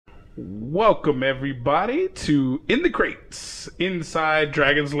Welcome everybody to In the Crates inside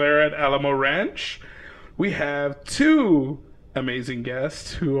Dragon's Lair at Alamo Ranch. We have two amazing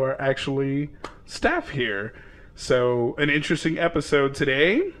guests who are actually staff here. So an interesting episode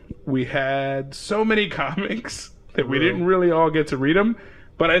today. We had so many comics that we didn't really all get to read them,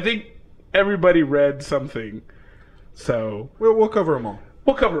 but I think everybody read something. So We'll cover them all.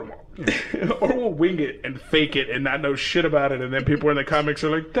 we'll cover them all. Or we'll wing it and fake it and not know shit about it, and then people in the comics are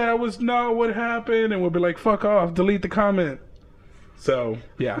like, that was not what happened, and we'll be like, fuck off, delete the comment. So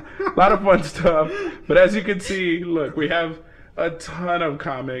yeah, a lot of fun stuff. But as you can see, look, we have a ton of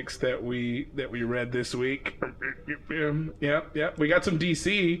comics that we read this week. Yeah, we got some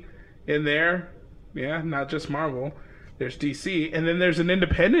DC in there. Yeah, not just Marvel. There's DC, and then there's an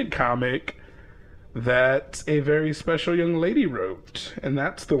independent comic that a very special young lady wrote, and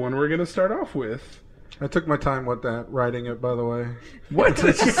that's the one we're going to start off with. I took my time with that, writing it, by the way. What?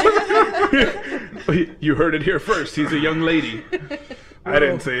 You heard it here first. He's a young lady. I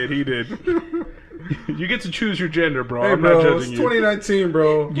didn't say it. He did. You get to choose your gender, bro. Hey, I'm bro, not judging it's you. 2019,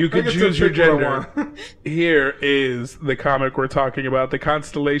 bro. You I can get to choose your pick what I gender. want. Here is the comic we're talking about, The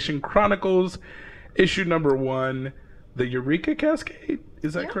Constellation Chronicles, issue number 1, The Eureka Cascade.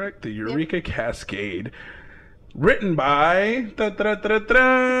 Is that correct? The Eureka Cascade. Written by...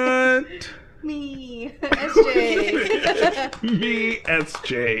 Me, SJ. Me,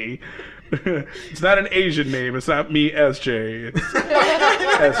 SJ. It's not an Asian name. It's not me, SJ.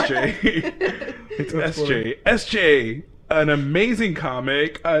 It's SJ. It's That's SJ. SJ, an amazing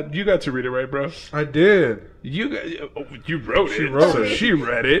comic. You got to read it, right, bro? I did. You wrote it. She wrote so it. she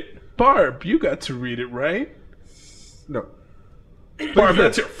read it. Barb, you got to read it, right? No. Barb,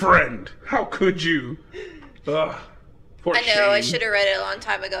 that's your friend. How could you? Ugh. For I know, I shame. should have read it a long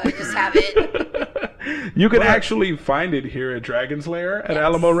time ago. I just haven't. You can actually find it here at Dragon's Lair at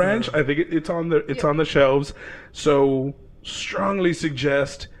Alamo Ranch. I think it's on the shelves. So strongly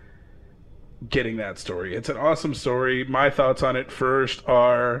suggest getting that story. It's an awesome story. My thoughts on it first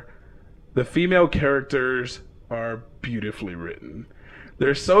are the female characters are beautifully written.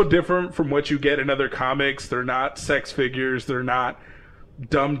 They're so different from what you get in other comics. They're not sex figures. They're not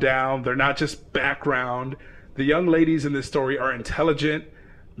dumbed down. They're not just background. The young ladies in this story are intelligent.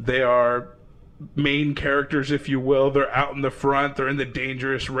 They are main characters, if you will. They're out in the front. They're in the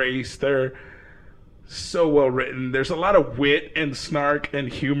dangerous race. They're so well written. There's a lot of wit and snark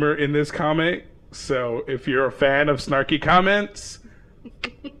and humor in this comic. So if you're a fan of snarky comments,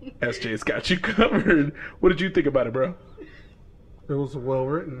 SJ's got you covered. What did you think about it, bro? It was well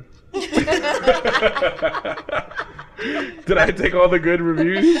written. Did I take all the good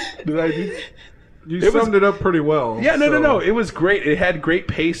reviews? Did I do? You summed it up pretty well. Yeah, no. so- It was great. It had great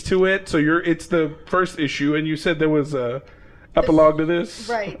pace to it. So it's the first issue, and you said there was a epilogue to this,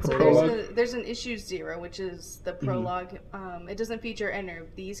 Right. A So prologue? there's an issue 0, which is the prologue. It doesn't feature any of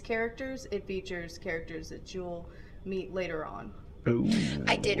these characters. It features characters that you'll meet later on. Ooh.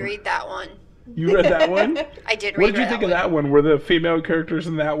 I did read that one. You read that one? I did read What did you think of that one? Were the female characters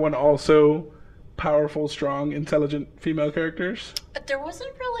in that one also powerful, strong, intelligent female characters? But there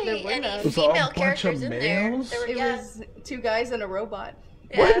wasn't really There were any not. It was all a female bunch characters of in there. males? There were, It yeah. was 2 guys and a robot.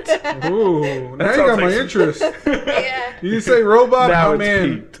 What? Ooh, now you sounds got my like some- interest. Yeah. You say robot? Now I'm it's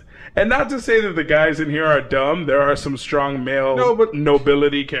in. peaked. And not to say that the guys in here are dumb. There are some strong male No, but-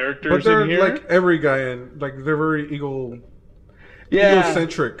 nobility But characters they're in here. like every guy in. Like, they're very yeah.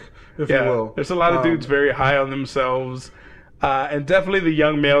 egocentric, if Yeah, you will. there's a lot of dudes very high on themselves. And definitely the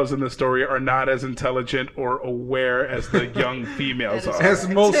young males in the story are not as intelligent or aware as the young females That is are. As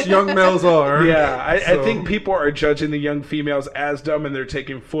most young males are. Yeah, I So- think people are judging the young females as dumb, and they're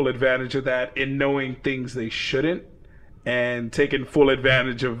taking full advantage of that in knowing things they shouldn't, and taking full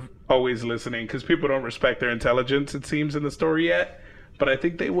advantage of always listening, because people don't respect their intelligence, it seems, in the story yet. But I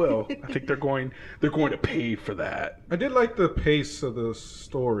think they will. I think they're going to pay for that. I did like the pace of the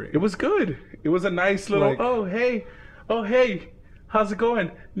story. It was good. It was a nice little, Like- oh hey, how's it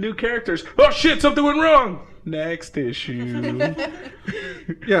going? New characters. Oh shit, something went wrong. Next issue.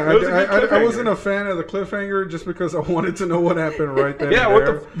 Yeah, It was a good I cliffhanger. wasn't a fan of the cliffhanger just because I wanted to know what happened right then. Yeah, and what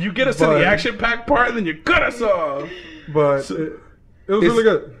there. the? You get us to But- the action-packed part, and then you cut us off. But So- it was Is- really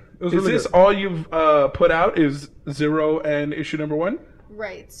good. It was Is really this good. all you've put out? Is 0 and issue number 1?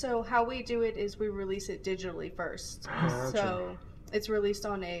 Right. So how we do it is we release it digitally first. Gotcha. So it's released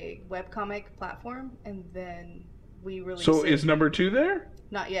on a webcomic platform, and then we release So it. is number 2 there?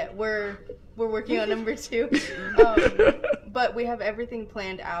 Not yet. We're working on number 2. But we have everything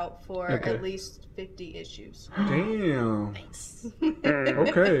planned out for Okay. at least 50 issues. Damn. Nice.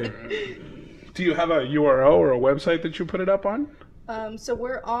 Okay. Do you have a URL or a website that you put it up on? So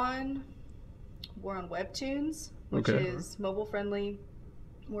we're on Webtoons, which Okay. is mobile friendly.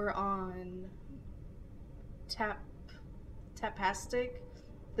 We're on Tapastic.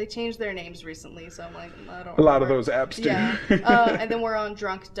 They changed their names recently, so I'm like, I don't. A lot of remember. those apps do. Yeah. And then we're on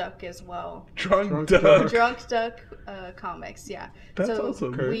Drunk Duck as well. Drunk Duck. Duck. Drunk Duck Comics, yeah. That's so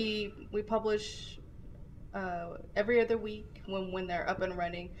awesome. Okay. we publish every other week when they're up and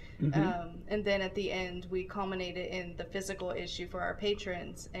running, and then at the end we culminate it in the physical issue for our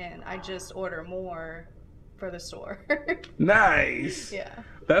patrons, and I just order more for the store. Nice. Yeah.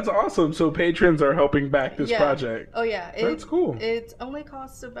 That's awesome. So patrons are helping back this Yeah. project. Oh yeah, That's cool. It only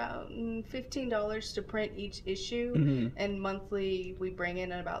costs about $15 to print each issue, and monthly we bring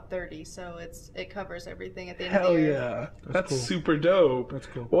in about 30, so it covers everything at the end of Hell the year. yeah. That's cool. super dope. That's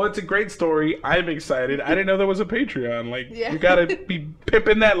cool. Well, it's a great story. I'm excited. I didn't know there was a Patreon. Like, Yeah. you gotta be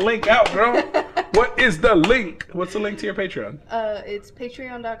pimping that link out, girl. What is the link? What's the link to your Patreon? It's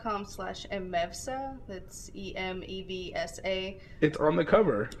patreon.com/emevsa. That's EMEVSA. It's on the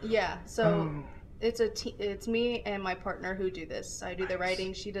cover. Yeah, so Oh. it's me and my partner who do this. I do the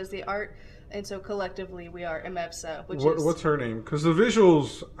writing, she does the art, and so collectively we are Emevsa, which is What's her name? Because the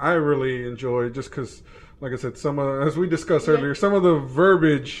visuals I really enjoy, just because, like I said, as we discussed earlier, some of the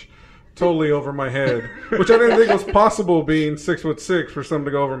verbiage totally over my head, which I didn't think was possible being 6'6" for something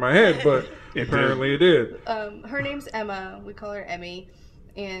to go over my head, but apparently it did. her name's Emma. We call her Emmy,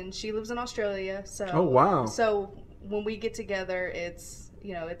 and she lives in Australia. So Oh, wow. So when we get together, it's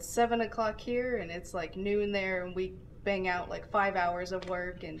it's 7 o'clock here, and it's like noon there, and we bang out like 5 hours of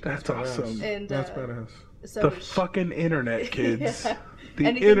work, and That's awesome. and That's badass. so The fucking internet, kids. Yeah. The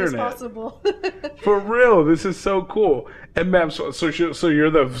Anything is internet. possible. For real, this is so cool. And Maps, so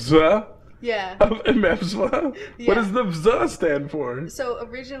you're the VZA Yeah. of Emevsva? What Yeah. does the VZA stand for? So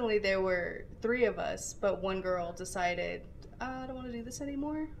originally there were 3 of us, but one girl decided, I don't want to do this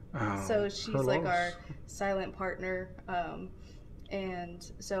anymore. Oh, So she's her like loss. our silent partner. And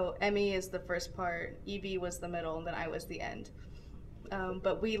so Emmy is the first part, Evie was the middle, and then I was the end.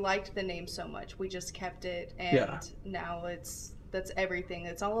 But we liked the name so much, we just kept it, and Yeah. now that's everything.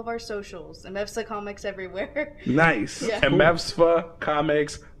 It's all of our socials, Emevsa Comics everywhere. Nice. Yeah. Emevsva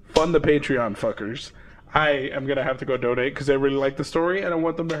Comics, fund the Patreon fuckers. I am going to have to go donate because I really like the story and I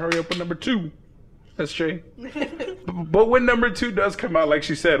want them to hurry up with number 2. SJ. But when number 2 does come out, like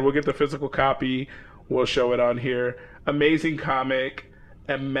she said, we'll get the physical copy. We'll show it on here. Amazing comic.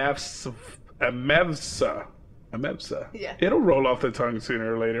 Emevsa. Yeah. It'll roll off the tongue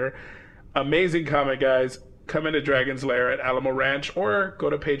sooner or later. Amazing comic, guys. Come into Dragon's Lair at Alamo Ranch or go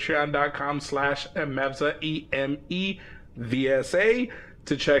to patreon.com/Emevsa, EMEVSA,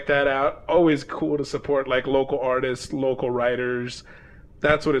 to check that out. Always cool to support like local artists, local writers.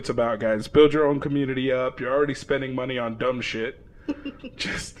 That's what it's about, guys. Build your own community up. You're already spending money on dumb shit.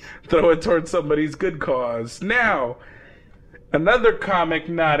 Just throw it towards somebody's good cause. Now, another comic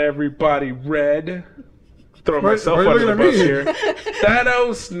not everybody read. Throwing Why- myself why are you under the looking bus at me? here.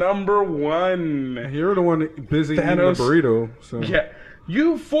 Thanos #1. You're the one busy eating Thanos. the burrito. So. Yeah.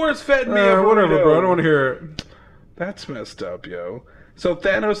 You force fed me a Whatever, burrito. bro. I don't want to hear it. That's messed up, yo. So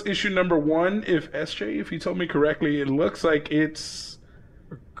Thanos issue #1, if you told me correctly, it looks like it's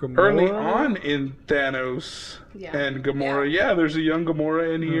early Gamora? on in Thanos Yeah. and Gamora. Yeah, there's a young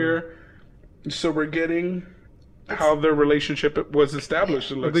Gamora in here. So we're getting how their relationship was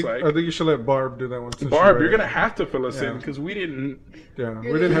established, it I looks think, like. I think you should let Barb do that one. since she Barb, read you're it. going to have to fill us in Yeah. because we didn't Yeah, we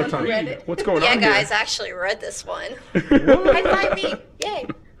You're didn't the have one who time. read it. What's going Yeah, on guys, here? I actually read this one. High five me! Yay!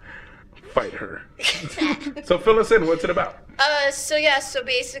 Fight her. So fill us in. What's it about? So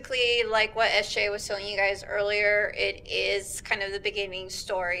basically, like what SJ was telling you guys earlier, it is kind of the beginning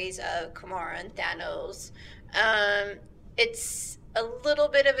stories of Gamora and Thanos. It's a little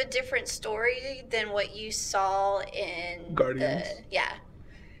bit of a different story than what you saw in Guardians?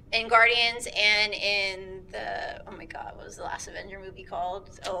 in Guardians and in the, oh my god, what was the last Avenger movie called?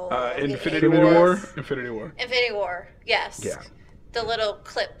 Infinity it War. was- Infinity War. Infinity War, yes. Yeah. The little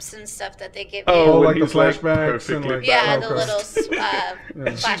clips and stuff that they give Oh, you. like the he's, like, flashbacks and perfectly like Yeah, balanced. the okay. little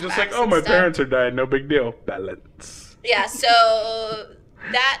And she's just like, flashbacks oh, and my stuff. parents are dying. No big deal. Balance. Yeah, so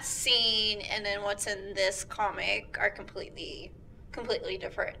that scene and then what's in this comic are completely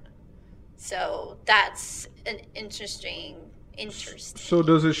different. So that's an interesting. So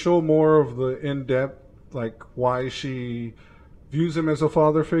does it show more of the in-depth, like why she views him as a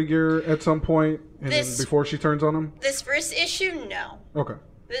father figure at some point, and This- then before she turns on him? This first issue, no. Okay.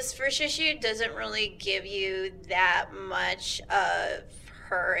 This first issue doesn't really give you that much of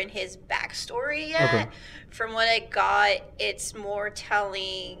her and his backstory yet. Okay. From what I got, it's more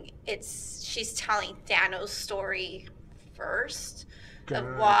telling. She's telling Thanos' story first Gotcha.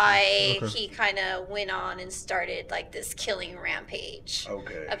 of why Okay. he kind of went on and started like this killing rampage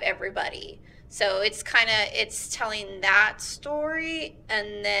Okay. of everybody. So it's telling that story,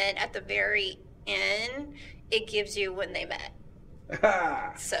 and then at the very end, it gives you when they met.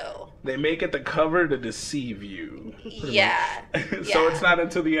 So They make it the cover to deceive you. yeah, So it's not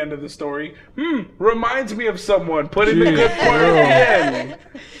until the end of the story. Reminds me of someone. Put in the Jeez, good part girl. again.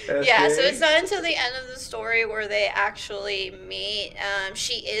 Yeah, so SJ? it's not until the end of the story where they actually meet.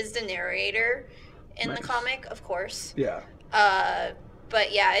 She is the narrator in the Nice. comic, of course. Yeah.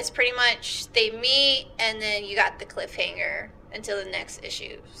 But yeah, it's pretty much they meet and then you got the cliffhanger until the next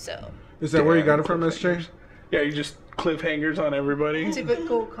issue. So Is that where you got it Damn, from, SJ? Yeah, you just cliffhangers on everybody.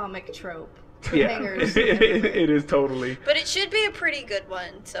 Typical comic trope. Yeah, Cliffhangers. it is totally. but it should be a pretty good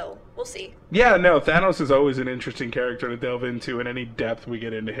one, so we'll see. Yeah, no, Thanos is always an interesting character to delve into, and any depth we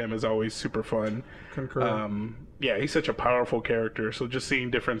get into him is always super fun. Concur. Yeah, he's such a powerful character, so just seeing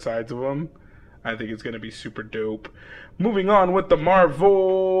different sides of him, I think it's going to be super dope. Moving on with the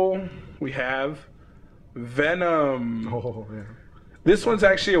Marvel, we have Venom. Oh, yeah. This one's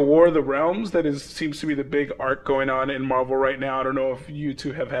actually a War of the Realms that seems to be the big arc going on in Marvel right now. I don't know if you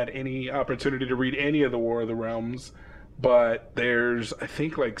two have had any opportunity to read any of the War of the Realms, but there's, I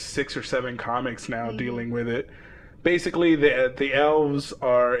think, like 6 or 7 comics now dealing with it. Basically, the elves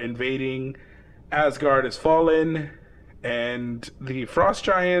are invading, Asgard has fallen, and the Frost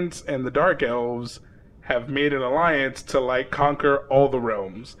Giants and the Dark Elves have made an alliance to, like, conquer all the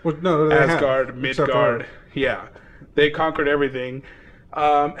realms. Well, no, they Asgard, have, except Midgard. for- Yeah. They conquered everything.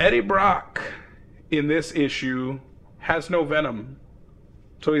 Eddie Brock in this issue has no venom.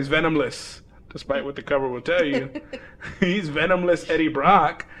 So he's venomless, despite what the cover will tell you. He's venomless Eddie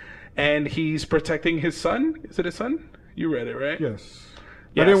Brock, and he's protecting his son. Is it his son? You read it, right? Yes.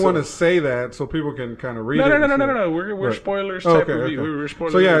 Yeah, I didn't so- want to say that so people can kind of read No, it. no, no, and no, see no, it. no. We're Right. spoilers Oh, type okay, review. okay. We're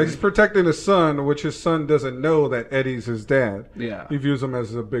spoilers. So yeah, he's protecting his son, which his son doesn't know that Eddie's his dad. Yeah. He views him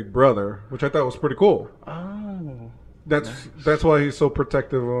as a big brother, which I thought was pretty cool. Oh. That's why he's so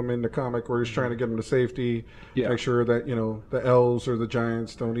protective of him in the comic, where he's trying to get him to safety, Yeah. make sure that the elves or the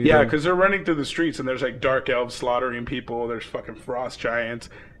giants don't eat Yeah, him. because they're running through the streets and there's like dark elves slaughtering people. There's fucking frost giants,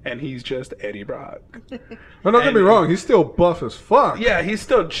 and he's just Eddie Brock. But don't get me wrong, he's still buff as fuck. Yeah, he's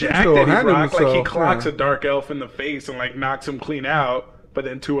still jacked still Eddie handling Brock. Like he himself, clocks yeah. a dark elf in the face and like knocks him clean out. But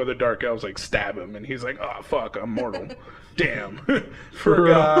then 2 other dark elves like stab him, and he's like, "Oh fuck, I'm mortal." Damn,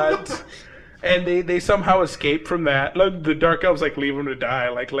 forgot. And they somehow escape from that. Like, the dark elves like leave him to die.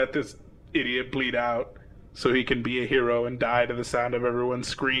 Like let this idiot bleed out so he can be a hero and die to the sound of everyone's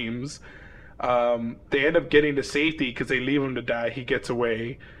screams. They end up getting to safety because they leave him to die. He gets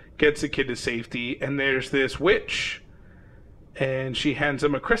away, gets the kid to safety, and there's this witch, and she hands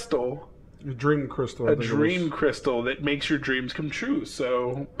him a crystal, A dream crystal. I a think it dream was. crystal that makes your dreams come true.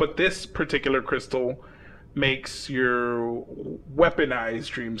 So, but this particular crystal makes your weaponized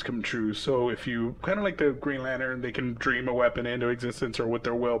dreams come true. So if you kind of like the Green Lantern, they can dream a weapon into existence, or with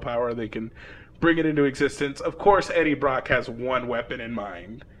their willpower they can bring it into existence. Of course, Eddie Brock has one weapon in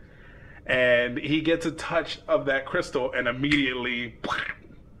mind, and he gets a touch of that crystal, and immediately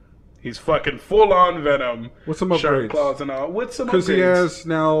he's fucking full on Venom. With some Sharp upgrades. claws and all. With some Because he upgrades. has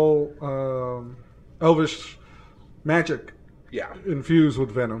now Elvish magic Yeah. infused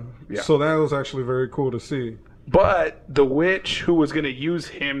with venom. Yeah. So that was actually very cool to see. But the witch who was going to use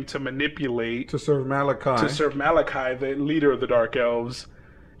him to manipulate To serve Malachi. to serve Malachi, the leader of the Dark Elves,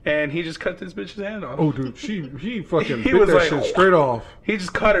 and he just cut this bitch's hand off. Oh, dude, he fucking He bit was that like, shit straight off. He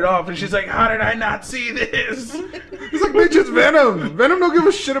just cut it off, and she's like, "How did I not see this?" He's like, bitch, it's Venom. Venom don't give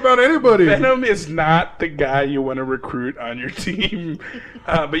a shit about anybody. Venom is not the guy you want to recruit on your team.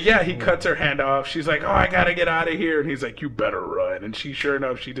 But yeah, he cuts her hand off. She's like, "Oh, I gotta get out of here," and he's like, "You better run." And she, sure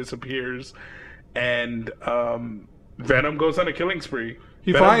enough, she disappears, and Venom goes on a killing spree.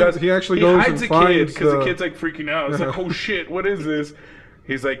 He Venom actually goes hides and the kid finds because the the- kid's like freaking out. It's like, "Oh shit, what is this?"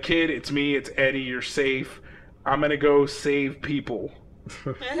 He's like, "Kid, it's me. It's Eddie. You're safe. I'm gonna go save people."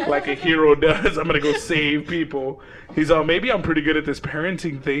 Like a hero does. I'm gonna go save people. He's all, maybe I'm pretty good at this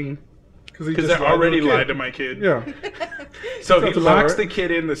parenting thing Because because I already lied to my kid. Yeah. So he Sounds about locks right. the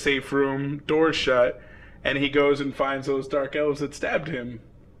kid in the safe room, door shut, and he goes and finds those dark elves that stabbed him.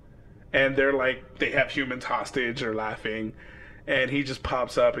 And they're like, they have humans hostage. They're laughing. And he just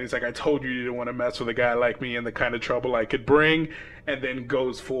pops up and he's like, "I told you didn't want to mess with a guy like me and the kind of trouble I could bring," and then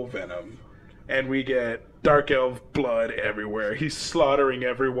goes full Venom. And we get dark elf blood everywhere. He's slaughtering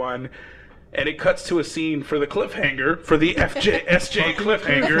everyone. And it cuts to a scene for the cliffhanger, for the SJ cliffhanger.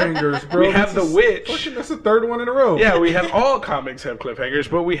 Cliffhangers, bro. We have the This is witch. fucking- That's the third one in a row. Yeah, we have all comics have cliffhangers,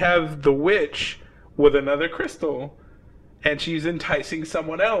 but we have the witch with another crystal. and she's enticing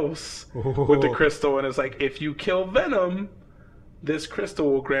someone else with the crystal, and it's like, if you kill Venom, this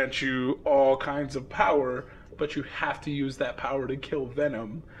crystal will grant you all kinds of power, but you have to use that power to kill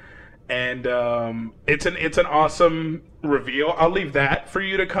Venom. And it's an awesome reveal. I'll leave that for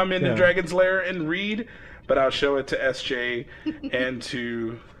you to come into Dragon's Lair and read, but I'll show it to SJ and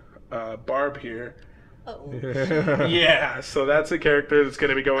to Barb here. Oh. Yeah, so that's a character that's going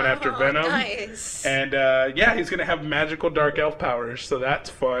to be going after Venom. Nice. And he's going to have magical dark elf powers, so that's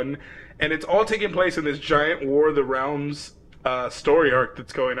fun. And it's all taking place in this giant War of the Realms story arc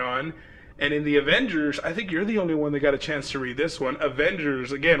that's going on. And in the Avengers, I think you're the only one that got a chance to read this one.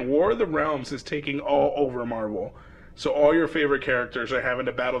 Avengers, again, War of the Realms is taking all over Marvel. So all your favorite characters are having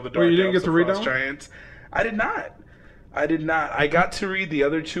to battle the dark elves. You didn't get to read that giants. I did not. I got to read the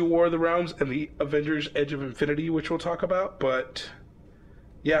other two War of the Realms and the Avengers Edge of Infinity, which we'll talk about. But,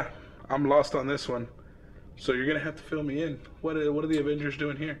 yeah, I'm lost on this one. So you're going to have to fill me in. What are the Avengers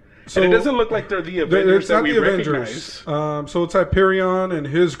doing here? So, and it doesn't look like they're the Avengers that we recognize. So it's Hyperion and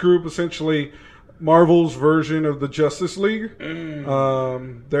his group, essentially Marvel's version of the Justice League.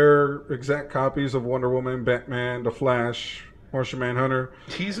 They're exact copies of Wonder Woman, Batman, The Flash, Martian Manhunter.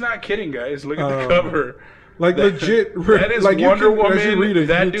 He's not kidding, guys. Look at the cover. Like legit. That is like Wonder Woman. Read it,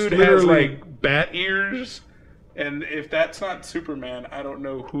 that dude has like bat ears. And if that's not Superman, I don't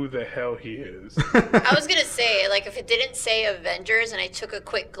know who the hell he is. I was gonna say, like, if it didn't say Avengers and I took a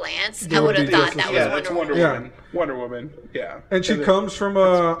quick glance, I would have thought that was Wonder Woman. Yeah. Wonder Woman, yeah. And she comes from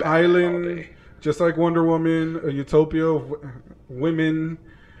an island, just like Wonder Woman, a utopia of women.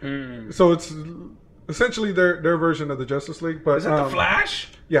 So it's essentially their version of the Justice League. But is it the Flash?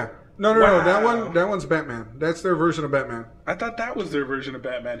 Yeah. No. That one's Batman. That's their version of Batman. I thought that was their version of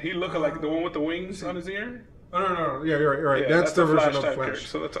Batman. He looked like the one with the wings on his ear. Oh, no. Yeah, you're right. Yeah, that's their version of Flash.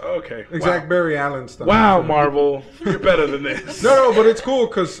 So that's okay. Exact Barry Allen stuff. Wow, Marvel, you're better than this. No, but it's cool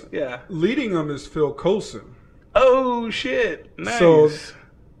because yeah, leading them is Phil Coulson. Oh shit! Nice. So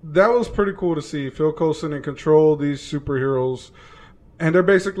that was pretty cool to see Phil Coulson in control of these superheroes, and they're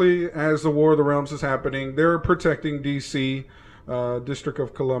basically, as the War of the Realms is happening, they're protecting DC. District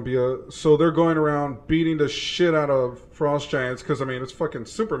of Columbia, so they're going around beating the shit out of Frost Giants because, I mean, it's fucking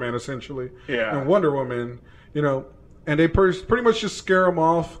Superman essentially, and Wonder Woman, and they pretty much just scare them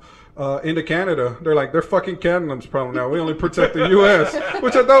off into Canada. They're like, they're fucking Canada's problem now. We only protect the U.S.,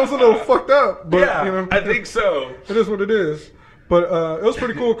 which I thought was a little fucked up, but I think so. It is what it is. But it was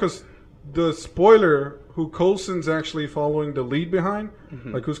pretty cool because the spoiler, who Coulson's actually following the lead behind,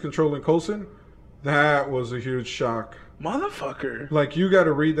 like who's controlling Coulson, that was a huge shock. Motherfucker. Like, you got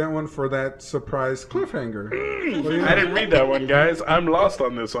to read that one for that surprise cliffhanger. I didn't read that one, guys. I'm lost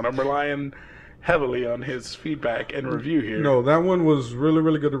on this one. I'm relying heavily on his feedback and review here. No, that one was really,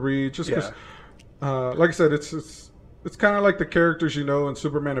 really good to read. Just because, like I said, it's kind of like the characters in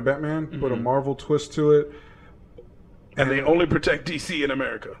Superman and Batman, but a Marvel twist to it. And they only protect DC in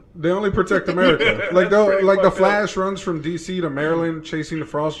America. They only protect America. like the Flash runs from DC to Maryland chasing the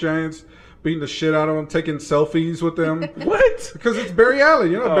Frost Giants, beating the shit out of them, taking selfies with them. What? Because it's Barry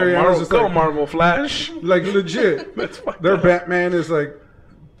Allen. Barry Allen's just like, Marvel Flash. Like, legit. That's fucked Their up. Batman is like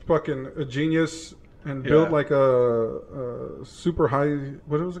fucking a genius and built like a super high.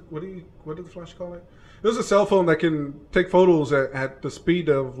 What did the Flash call it? It was a cell phone that can take photos at the speed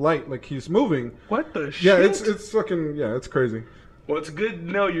of light, like he's moving. What the shit? Yeah, it's fucking it's crazy. Well, it's good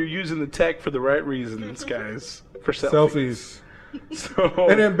to know you're using the tech for the right reasons, guys. For selfies. So,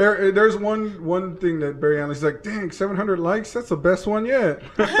 and then there's one thing that Barry Allen's like, dang, 700 likes, that's the best one yet.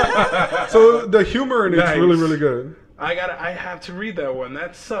 So the humor in it's really, really good. I have to read that one.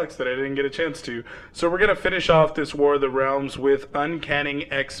 That sucks that I didn't get a chance to. So we're gonna finish off this War of the Realms with Uncanny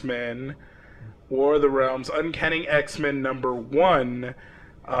X-Men. War of the Realms, Uncanny X-Men #1.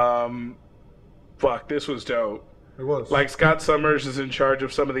 This was dope. It was. Like, Scott Summers is in charge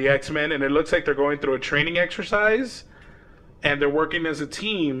of some of the X-Men, and it looks like they're going through a training exercise. And they're working as a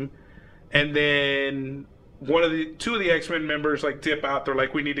team, and then two of the X-Men members like dip out. They're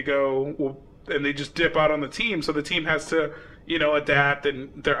like, we need to go, and they just dip out on the team. So the team has to, adapt.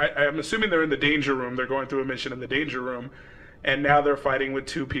 And I'm assuming they're in the Danger Room. They're going through a mission in the Danger Room, and now they're fighting with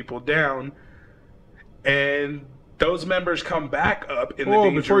 2 people down. And those members come back up in the Danger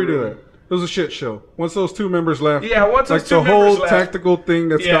Room. Before you do that. It was a shit show. Once those 2 members left, once those 2 members whole left, tactical thing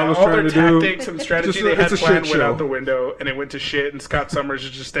that Scott was trying to do, all their tactics and strategy they had planned went out the window, and it went to shit. And Scott Summers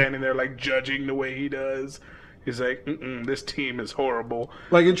is just standing there like judging the way he does. He's like, this team is horrible.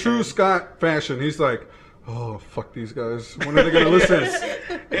 Like in true Scott fashion, he's like, oh, fuck these guys. When are they going to listen?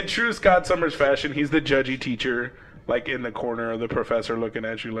 In true Scott Summers fashion, he's the judgy teacher. like in the corner of the professor looking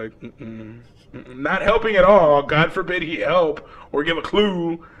at you like, not helping at all. God forbid he help or give a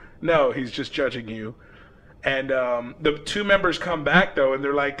clue. No, he's just judging you. And the two members come back, though, and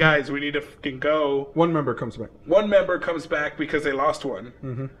they're like, guys, we need to fucking go. One member comes back. One member comes back because they lost one.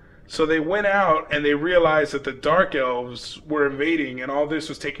 Mm-hmm. So they went out and they realized that the Dark Elves were invading and all this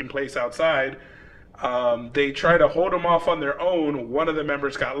was taking place outside. They tried to hold them off on their own. One of the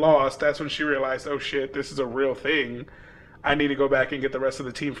members got lost. That's when she realized, oh shit, this is a real thing. I need to go back and get the rest of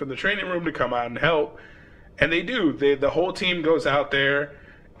the team from the training room to come out and help. And they do. The whole team goes out there.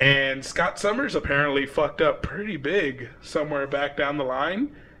 And Scott Summers apparently fucked up pretty big somewhere back down the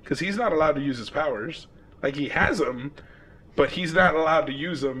line because he's not allowed to use his powers. Like, he has them, but he's not allowed to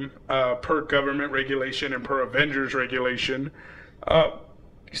use them per government regulation and per Avengers regulation.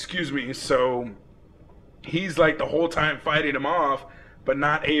 Excuse me. So he's like the whole time fighting him off, but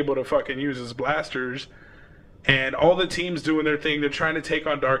not able to fucking use his blasters. And all the teams doing their thing. They're trying to take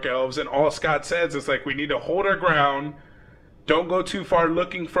on Dark Elves. And all Scott says is like, we need to hold our ground. Don't go too far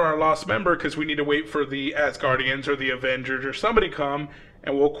looking for our lost member because we need to wait for the Asgardians or the Avengers or somebody come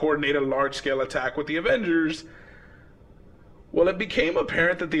and we'll coordinate a large-scale attack with the Avengers. Well, it became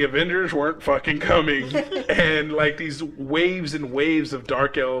apparent that the Avengers weren't fucking coming. And like these waves and waves of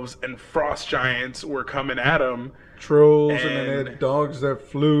Dark Elves and Frost Giants were coming at them. Trolls and then they had dogs that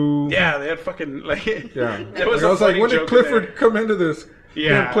flew. Yeah, they had fucking like... Yeah. It was I was like, when did Clifford come into this?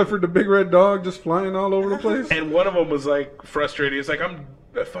 Yeah. Man, Clifford the big red dog just flying all over the place. And one of them was like frustrated. He's like, I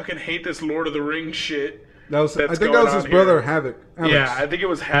fucking hate this Lord of the Rings shit. I think that was his brother, Havoc. Alex. Yeah, I think it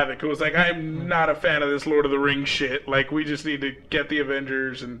was Havoc. It was like, I'm not a fan of this Lord of the Rings shit. Like, we just need to get the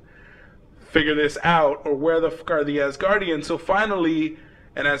Avengers and figure this out. Or where the fuck are the Asgardians? So finally,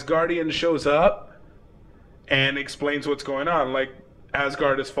 an Asgardian shows up and explains what's going on. Like,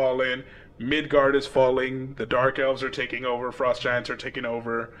 Asgard has fallen. Midgard is falling. The Dark Elves are taking over. Frost Giants are taking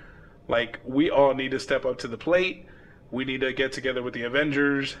over. Like, we all need to step up to the plate. We need to get together with the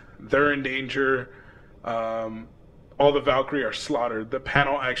Avengers. They're in danger. All the Valkyrie are slaughtered. The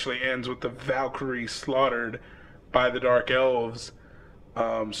panel actually ends with the Valkyrie slaughtered by the Dark Elves.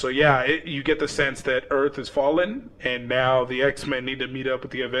 So yeah, you get the sense that Earth has fallen, and now the X-Men need to meet up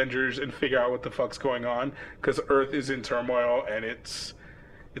with the Avengers and figure out what the fuck's going on, because Earth is in turmoil, and it's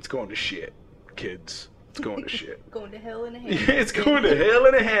going to shit, kids. It's going to shit. Going to hell in a handbasket. It's going to hell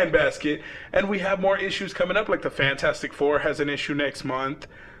in a handbasket. And we have more issues coming up, like the Fantastic Four has an issue next month.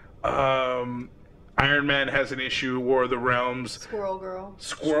 Iron Man has an issue. War of the Realms. Squirrel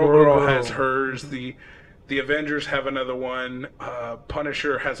Girl has hers. The Avengers have another one.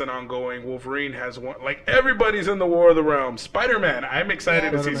 Punisher has an ongoing. Wolverine has one. Like, everybody's in the War of the Realms. Spider-Man. I'm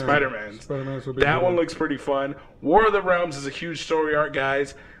excited to see Spider-Man's. That one looks pretty fun. War of the Realms is a huge story arc,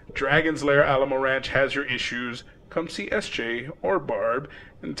 guys. Dragon's Lair Alamo Ranch has your issues. Come see SJ or Barb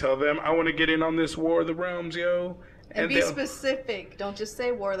and tell them, I want to get in on this War of the Realms, yo. And be specific. Don't just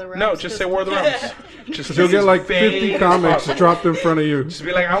say War of the Realms. No, just say War of the Realms. Just you'll get like 50 comics dropped in front of you. Just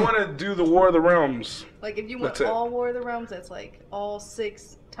be like, I want to do the War of the Realms. Like, if you want all War of the Realms, that's like all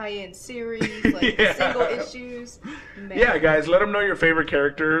 6 tie-in series, like single issues. Man. Yeah, guys, let them know your favorite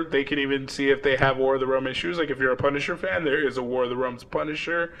character. They can even see if they have War of the Realms issues. Like, if you're a Punisher fan, there is a War of the Realms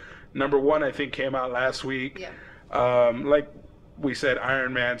Punisher. Number 1, I think, came out last week. Yeah. Like we said,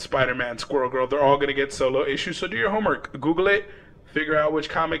 Iron Man, Spider-Man, Squirrel Girl, they're all going to get solo issues. So do your homework. Google it. Figure out which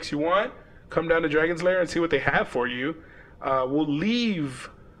comics you want. Come down to Dragon's Lair and see what they have for you. We'll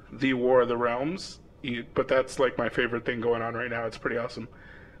leave the War of the Realms, but that's like my favorite thing going on right now. It's pretty awesome.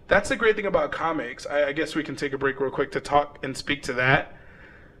 That's the great thing about comics. I guess we can take a break real quick to talk and speak to that.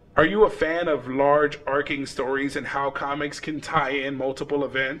 Are you a fan of large arcing stories and how comics can tie in multiple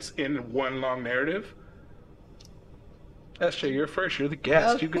events in one long narrative? SJ, you're first. You're the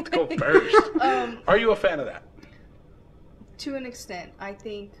guest. Okay. You get to go first. Are you a fan of that? To an extent. I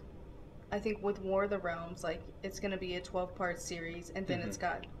think with War of the Realms, like, it's going to be a 12-part series, and then it's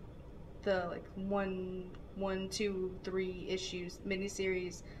got the like 1, 2, 3 issues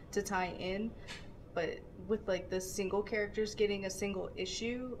miniseries to tie in. But with like the single characters getting a single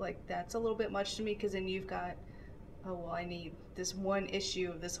issue, like, that's a little bit much to me, because then you've got, oh, well, I need this one issue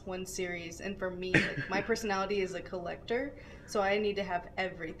of this one series. And for me, like, my personality is a collector, so I need to have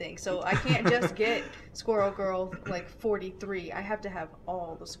everything. So I can't just get Squirrel Girl, like, 43. I have to have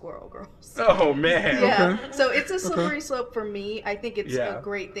all the Squirrel Girls. Oh, man. Yeah. Okay. So it's a slippery slope for me. I think it's Yeah. a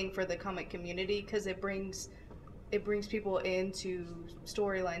great thing for the comic community, because it brings people into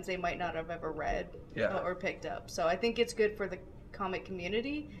storylines they might not have ever read Yeah. or picked up. So I think it's good for comic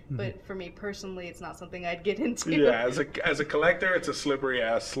community, but for me personally, it's not something I'd get into. Yeah, as a collector, it's a slippery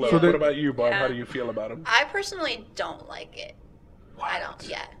ass slope. So What about you, Bob? Yeah. How do you feel about them? I personally don't like it. I don't.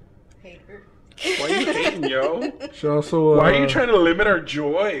 Yeah. Hater. Why are you hating, yo? She also. Why are you trying to limit our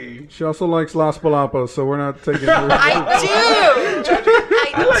joy? She also likes Las Palapas, so we're not taking. I do.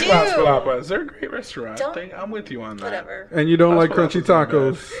 I like Las do. Palapas. They're a great restaurant. Don't- I'm with you on that. Whatever. And you don't Las like crunchy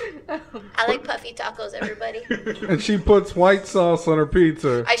Palapas isn't tacos. I like puffy tacos, everybody. And she puts white sauce on her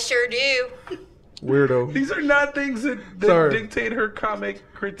pizza. I sure do. Weirdo. These are not things that Sorry. dictate her comic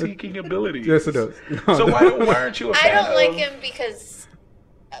critiquing abilities. Yes, it does. So why aren't you a I fan don't like of- him because,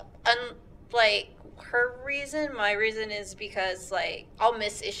 like, her reason, my reason is because, like, I'll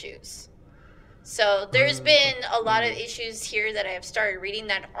miss issues. So there's been a lot of issues here that I have started reading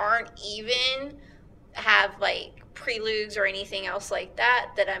that aren't even have, like, preludes or anything else like that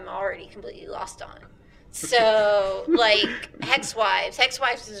I'm already completely lost on. So, like, Hex Wives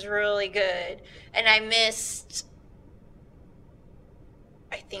is really good. And I missed,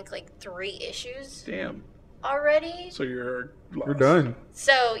 I think, like, 3 issues Damn. already. So you're lost. You're done.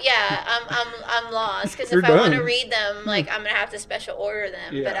 So yeah, I'm lost because You're if I want to done. read them, like I'm gonna have to special order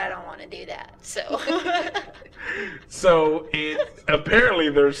them, but Yeah. I don't want to do that. So So apparently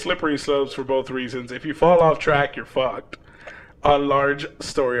there's slippery slopes for both reasons. If you fall off track, you're fucked. On large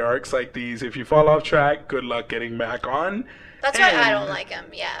story arcs like these, if you fall off track, good luck getting back on. that's why I And- don't like them.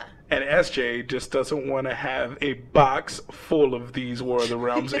 Yeah, And SJ just doesn't want to have a box full of these War of the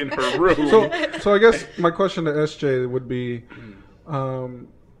Realms in her room. So I guess my question to SJ would be,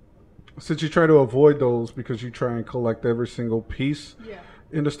 since you try to avoid those because you try and collect every single piece Yeah.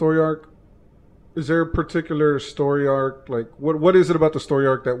 in the story arc, is there a particular story arc? Like, what is it about the story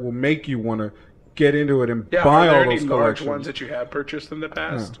arc that will make you want to get into it and yeah, buy are there all any those large collections? ones that you have purchased in the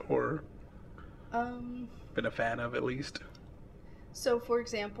past or been a fan of at least? So, for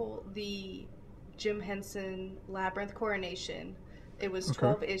example, the Jim Henson Labyrinth Coronation, it was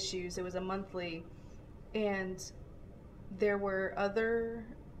 12 issues. It was a monthly, and there were other.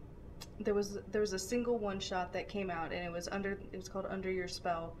 There was a single one shot that came out, and it was called Under Your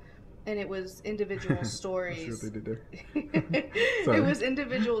Spell, and it was individual I see stories. what they did there. Sorry. It was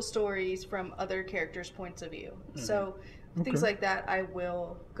individual stories from other characters' points of view. So things Okay. like that, I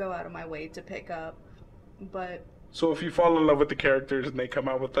will go out of my way to pick up, but. So if you fall in love with the characters and they come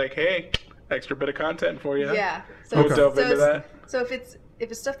out with like, hey, extra bit of content for you. Yeah. We'll delve into that. So if it's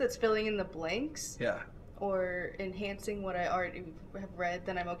stuff that's filling in the blanks Yeah. or enhancing what I already have read,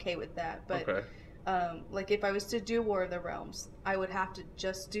 then I'm okay with that. But Okay. like if I was to do War of the Realms, I would have to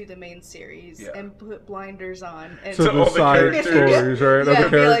just do the main series Yeah. and put blinders on. And So So the all the side characters- stories, right? Yeah, Other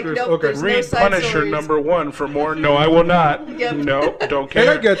be like, characters. nope, Okay. there's no Read side Punisher stories. #1 for more. No, I will not. Yep. No, don't And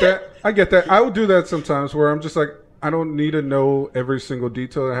care. I get that. I would do that sometimes where I'm just like, I don't need to know every single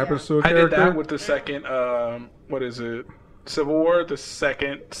detail that happens to a I character. did that with the second, what is it? Civil War? The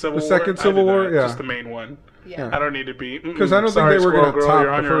second Civil War? second I Civil did War? that, Yeah. Just the main one. Yeah. I don't need to be... Because I don't sorry, think they were Squirrel going to Girl, top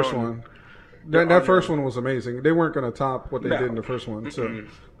you're on the your first own. one. You're That on first your one was amazing. They weren't going to top what they No. did in the first one. So,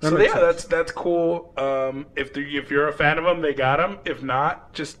 that So makes yeah, sense. that's cool. If you're a fan of them, they got them. If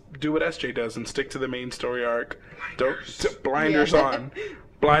not, just do what SJ does and stick to the main story arc. Don't blinders Yeah. on,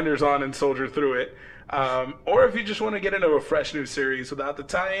 blinders on, and soldier through it. Or if you just want to get into a fresh new series without the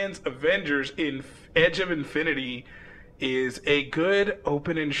tie-ins, Avengers in Edge of Infinity is a good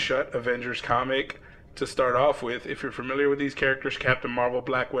open and shut Avengers comic to start off with. If you're familiar with these characters, Captain Marvel,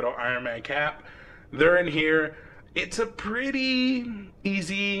 Black Widow, Iron Man, Cap, they're in here. It's a pretty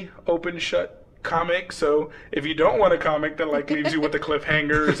easy open shut comic. So if you don't want a comic that like leaves you with the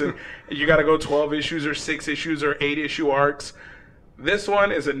cliffhangers and you got to go 12 issues or 6 issues or 8 issue arcs, this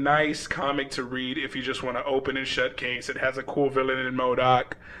one is a nice comic to read if you just want to open and shut case. It has a cool villain in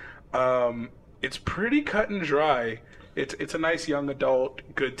MODOK. It's pretty cut and dry. It's a nice young adult,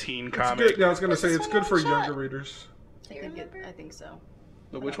 good teen It's comic. good. Yeah, I was going to What's say this it's one good on for shot? younger readers. Do you remember? I think so.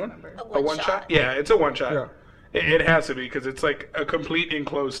 Which I one? don't remember. A one shot? Yeah, it's a one shot. Yeah. It has to be because it's like a complete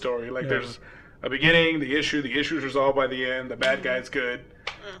enclosed story. Like there's a beginning, the issue's resolved by the end, the bad guy's good,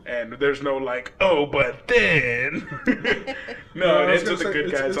 and there's no like, oh, but then. No, I it was ends gonna with the say,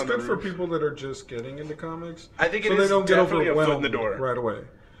 good guys it's on the good for roof. people that are just getting into comics. I think it so is they don't get definitely a foot in overwhelmed the door. right away.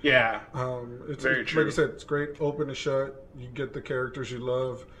 Yeah. It's Very like true. I said, it's great, open and shut. You get the characters you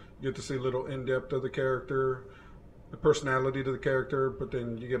love. You get to see a little in depth of the character, the personality to the character, but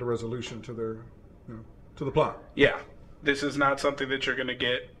then you get a resolution to their, to the plot. Yeah. This is not something that you're going to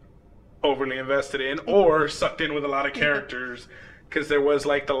get overly invested in or sucked in with a lot of characters because there was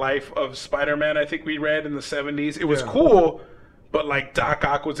like the life of Spider-Man I think we read in the 70s. It was Yeah. cool, but like Doc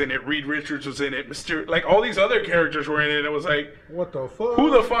Ock was in it, Reed Richards was in it, like all these other characters were in it. And it was like, What the fuck? who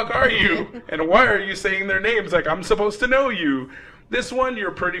the fuck are you? And why are you saying their names? Like, I'm supposed to know you. This one,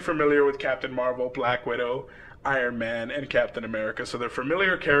 you're pretty familiar with Captain Marvel, Black Widow, Iron Man, and Captain America. So they're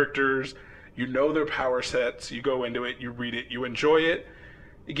familiar characters. You know their power sets. You go into it, you read it, you enjoy it.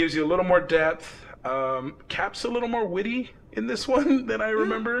 It gives you a little more depth. Cap's a little more witty in this one than I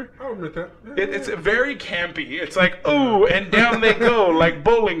remember. I'll admit that. It's very campy. It's like, ooh, and down they go like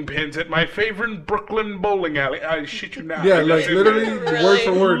bowling pins at my favorite Brooklyn bowling alley. I shit you not. Yeah, Like, like that's it. literally word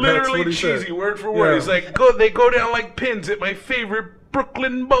for word. That's Literally what he cheesy, said. word for word. Yeah. It's like, they go down like pins at my favorite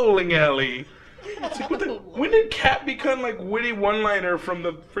Brooklyn bowling alley. It's like, when did Cap become like witty one-liner from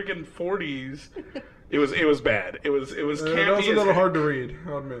the freaking 40s? It was bad. It was campy. That was a as little heck. hard to read,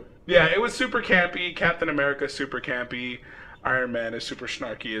 I'll admit. Yeah, it was super campy. Captain America super campy. Iron Man is super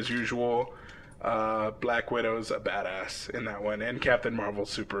snarky as usual. Black Widow's a badass in that one, and Captain Marvel's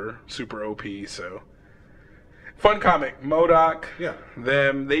super OP. So fun comic. MODOK. Yeah.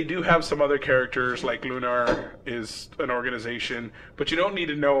 Them. They do have some other characters like Lunar is an organization, but you don't need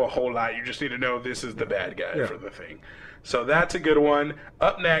to know a whole lot. You just need to know this is the bad guy Yeah. for the thing. So that's a good one.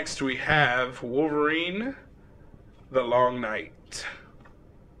 Up next we have Wolverine, The Long Night.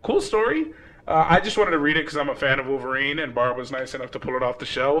 Cool story. I just wanted to read it because I'm a fan of Wolverine, and Barb was nice enough to pull it off the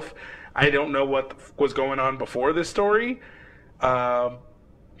shelf. I don't know what was going on before this story.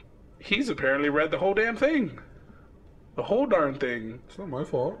 He's apparently read the whole damn thing. The whole darn thing. It's not my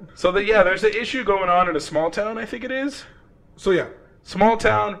fault. So, there's an issue going on in a small town, I think it is. So yeah, Small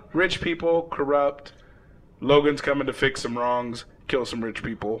town, rich people, corrupt. Logan's coming to fix some wrongs, kill some rich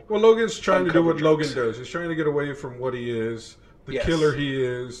people. well, Logan's trying to do Uncover what drugs. Logan does. He's trying to get away from what he is, the Yes. killer he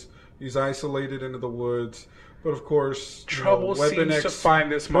is. He's isolated into the woods, but of course, Trouble Weapon seems X to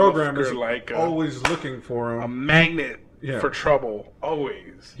find this program is motherfucker like always looking for a him. magnet Yeah. for trouble,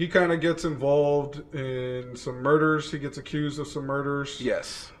 always. He kind of gets involved in some murders. He gets accused of some murders.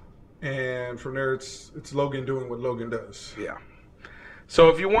 Yes. And from there, it's Logan doing what Logan does. Yeah. So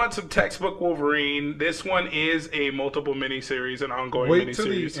if you want some textbook Wolverine, this one is a multiple miniseries, an ongoing Wait till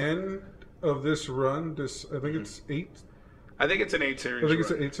miniseries. the end of this run. I think it's 8. I think it's an 8 series. I think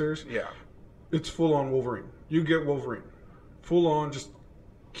it's run. an 8 series. Yeah. It's full on Wolverine. You get Wolverine. Full on, just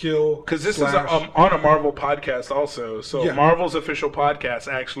kill. Because this slash. is on a Marvel podcast also. So Yeah. Marvel's official podcast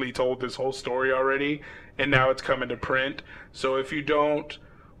actually told this whole story already, and now it's coming to print. So if you don't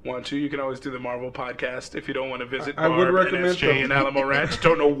want to, you can always do the Marvel podcast. If you don't want to visit I Barb would and recommend SJ them. and Alamo Ranch,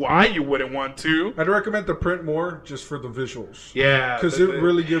 don't know why you wouldn't want to. I'd recommend the print more just for the visuals. Yeah. Because the- it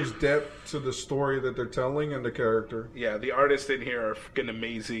really gives depth to the story that they're telling and the character. Yeah, the artists in here are freaking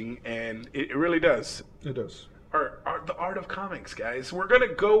amazing, and it really does. It does. The art of comics, guys. We're gonna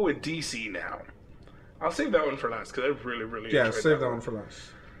go with DC now. I'll save that one for last because I really Yeah, enjoyed save that one for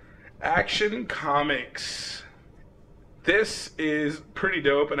last. Action Comics. This is pretty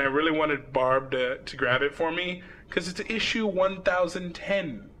dope, and I really wanted Barb to grab it for me because it's issue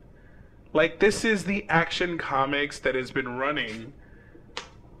 1010. Like, this is the Action Comics that has been running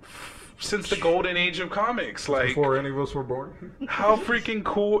since the golden age of comics. Like, Before any of us were born. how freaking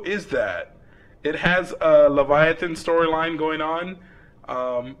cool is that? It has a Leviathan storyline going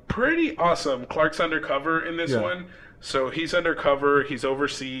on. Pretty awesome. Clark's undercover in this Yeah. one. So he's undercover, he's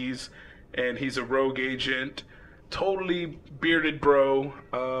overseas, and he's a rogue agent. Totally bearded bro.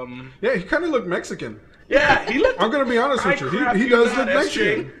 Yeah, he kind of looked Mexican. Yeah, he looked... I'm going to be honest with you. crap He does not, look SJ.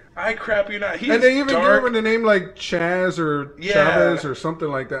 Mexican. I crap you not. He's And they even dark. gave him a name like Chaz or Yeah. Chavez or something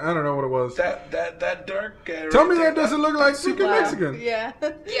like that. I don't know what it was. That dark guy. Tell right me there, that doesn't look like freaking Wow. Mexican. Yeah.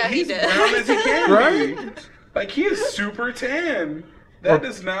 Yeah, he He's did. brown as he can Right? be. Like, he is super tan. That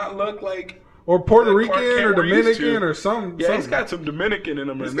does not look like... Or Puerto That Rican Clark Kent or we're used to. Dominican or something. Yeah, he's got some Dominican in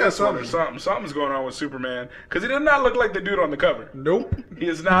him He's in got this one or something. Something's going on with Superman. Because he does not look like the dude on the cover. Nope. He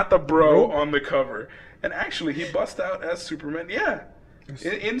is not the bro Nope. on the cover. And actually, he busts out as Superman. Yeah.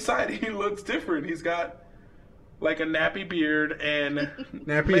 Inside, he looks different. He's got like a nappy beard and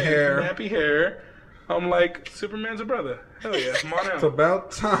Nappy hair. Nappy hair. I'm like, Superman's a brother. Hell yeah. Come on out. It's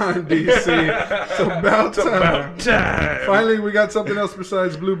about time, DC. It's about It's time. about time. Finally, we got something else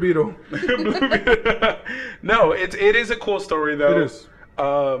besides Blue Beetle. No, it is a cool story though.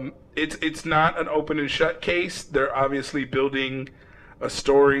 It is. It's not an open and shut case. They're obviously building a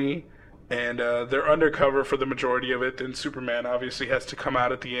story, and they're undercover for the majority of it. Then Superman obviously has to come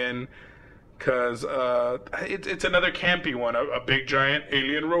out at the end because it's another campy one. A big giant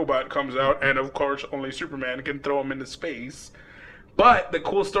alien robot comes out, and of course only Superman can throw him into space. But the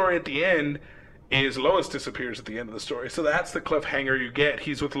cool story at the end is Lois disappears at the end of the story. So that's the cliffhanger you get.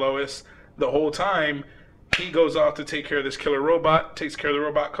 He's with Lois the whole time. he goes off to take care of this killer robot, takes care of the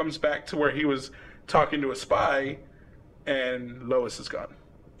robot, comes back to where he was talking to a spy, and Lois is gone.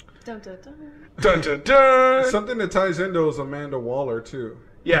 Dun, dun, dun. Dun dun dun! Something that ties into is Amanda Waller too.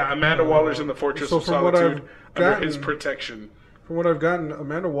 Yeah, Amanda Waller's in the Fortress so of from what Solitude I've under his gotten- protection. From what I've gotten,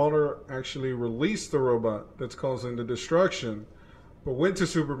 Amanda Waller actually released the robot that's causing the destruction, but went to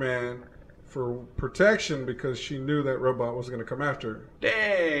Superman for protection because she knew that robot was going to come after her.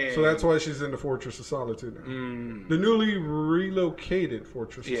 Dang. So that's why she's in the Fortress of Solitude now. The newly relocated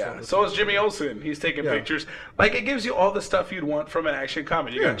Fortress of Yeah, Solitude. so is Jimmy Olsen. He's taking Yeah. pictures. Like, it gives you all the stuff you'd want from an action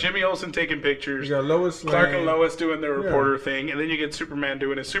comedy. You Yeah. got Jimmy Olsen taking pictures. You got Lois Clark Lane. and Lois doing their reporter thing, and then you get Superman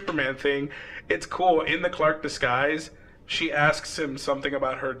doing his Superman thing. It's cool. In the Clark disguise, she asks him something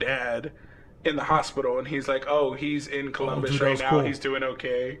about her dad in the hospital, and he's like, "Oh, he's in Columbus dude, that right was now. cool. He's doing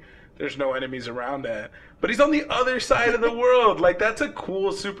okay. There's no enemies around that." But he's on the other side of the world. Like, that's a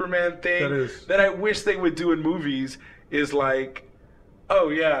cool Superman thing That is. that I wish they would do in movies. Is like, oh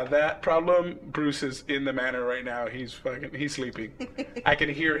yeah, that problem. Bruce is in the manor right now. He's sleeping. I can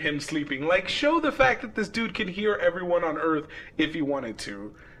hear him sleeping. Like, show the fact that this dude can hear everyone on Earth if he wanted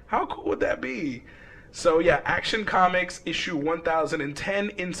to. How cool would that be? So yeah, Action Comics issue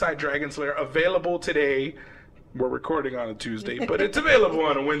 1010 Inside Dragon Slayer available today. We're recording on a Tuesday, but it's available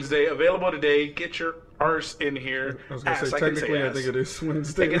on a Wednesday. Available today. Get your arse in here. I was going to Ass, say, can technically, I ass. think it is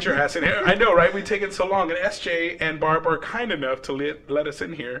Wednesday. Get your ass in here. I know, right? We've taken so long, and SJ and Barb are kind enough to let us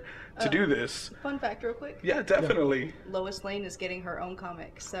in here to do this. Fun fact, real quick. Yeah, definitely. Lois Lane is getting her own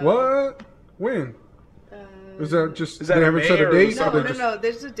comic. So What? When? Is that just, Is that they in haven't May set a or date? No, or they no, just- no.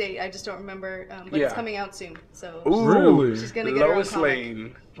 There's a date. I just don't remember. But Yeah. it's coming out soon. So Ooh, Really? she's gonna get her own Lois comic.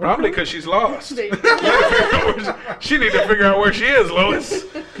 Lane. Probably because she's lost. There you go. She need to figure out where she is, Lois.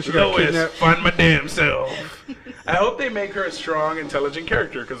 got Lois, kidnapped. find my damn self. I hope they make her a strong, intelligent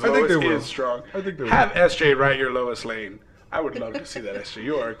character because I think Lois they will. is strong. I think they will. Have SJ write your Lois Lane. I would love to see that, SJ.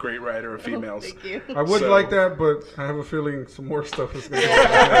 You are a great writer of females. Thank you. I would So- like that, but I have a feeling some more stuff is going to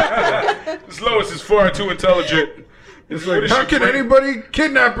happen. This Lois is far too intelligent. It's What like, is how she can bring- anybody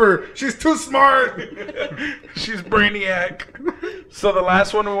kidnap her? She's too smart. She's brainiac. So the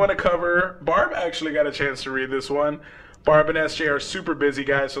last one we want to cover, Barb actually got a chance to read this one. Barb and SJ are super busy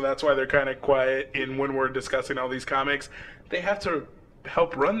guys, so that's why they're kind of quiet in when we're discussing all these comics. They have to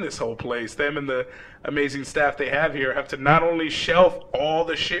help run this whole place. Them and the amazing staff they have here have to not only shelf all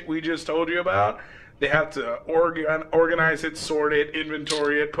the shit we just told you about, they have to organize it, sort it,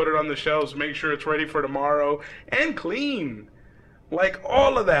 inventory it, put it on the shelves, make sure it's ready for tomorrow, and clean. Like,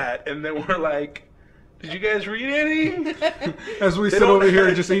 all of that. And then we're like, did you guys read any? As we They sit don't- over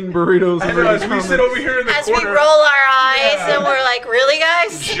here just eating burritos I and know, reading as we comics. sit over here in the As we corner roll our eyes Yeah. and we're like, really,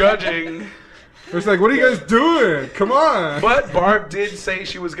 guys? judging. It's like, what are you guys doing? Come on. But Barb did say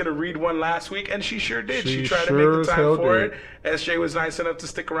she was going to read one last week, and she sure did. She She tried to sure make as the hell time for did. it. SJ was nice enough to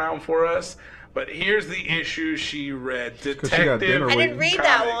stick around for us. But here's the issue she read. she got Detective dinner I didn't read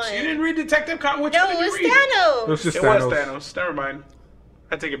that Comics. one. You didn't read Detective Comics? Which No, one it did was you read? Thanos. It was just It Thanos. was Thanos. Never mind.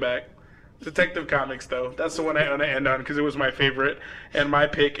 I take it back. Detective Comics, though. That's the one I want to end on because it was my favorite and my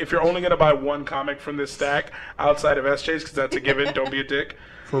pick. If you're only going to buy one comic from this stack outside of SJ's, because that's a given, don't be a dick.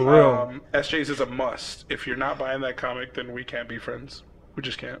 For real. SJ's is a must. If you're not buying that comic, then we can't be friends. We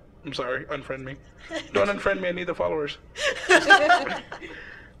just can't. I'm sorry. Unfriend me. Don't unfriend me. I need the followers.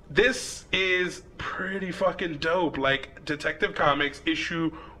 This is pretty fucking dope. Like, Detective Comics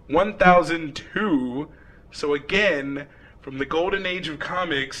issue 1002. So again, from the golden age of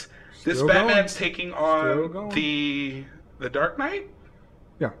comics, this Still Batman's going. taking Still on going. the Dark Knight?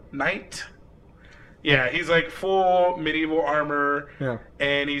 Yeah. Knight? Yeah, he's like full medieval armor, Yeah.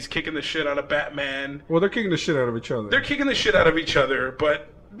 and he's kicking the shit out of Batman. Well, they're kicking the shit out of each other. They're kicking the shit out of each other, but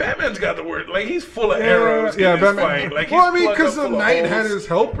Batman's got the word. Like, he's full of arrows in this Batman. fight. Like, Well, I he's mean, plugged because up the full of knight had holes. his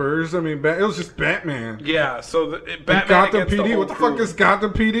helpers. I mean, it was just Batman. Yeah, so And Batman Gotham against the PD. whole What the fuck crew. does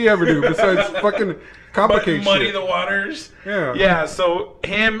Gotham PD ever do besides fucking But complicate muddy shit? the waters. Yeah. Yeah, so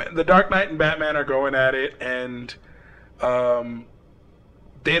him, the Dark Knight, and Batman are going at it, and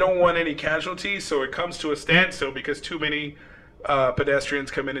they don't want any casualties, so it comes to a standstill because too many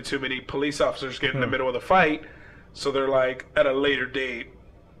pedestrians come in and too many police officers get in the middle of the fight. So they're like, at a later date,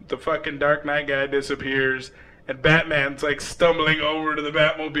 the fucking Dark Knight guy disappears, and Batman's like stumbling over to the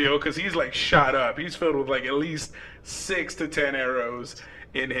Batmobile because he's like shot up. He's filled with like at least 6 to 10 arrows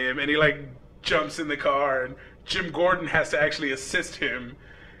in him, and he like jumps in the car, and Jim Gordon has to actually assist him,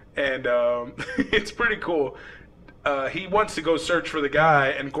 and it's pretty cool. He wants to go search for the guy,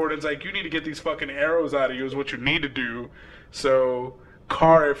 and Gordon's like, "You need to get these fucking arrows out of you. Is what you need to do." So,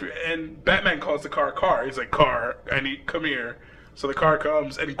 and Batman calls the car. He's like, "Car, come here." So the car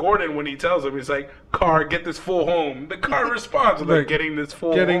comes, and Gordon, when he tells him, he's like, "Car, get this fool home." The car responds with like, "Getting this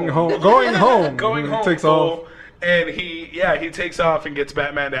fool Getting home." home. Going home. Going home. Takes fool. off. And he takes off and gets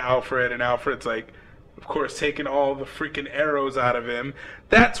Batman to Alfred, and Alfred's like, of course, taking all the freaking arrows out of him.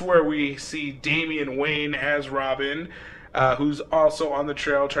 That's where we see Damian Wayne as Robin, who's also on the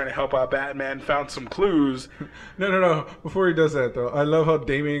trail trying to help out Batman, found some clues. No. Before he does that, though, I love how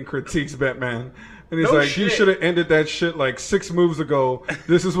Damian critiques Batman. And he's No like, you shit. should have ended that shit like 6 moves ago.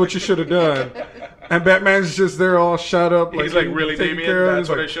 This is what you should have done. And Batman's just there all shut up. He's like, really, taking Damian? care of it. That's He's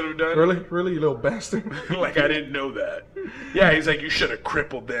what I like, should have done? Really, you little bastard. Like, I didn't know that. Yeah, he's like, you should have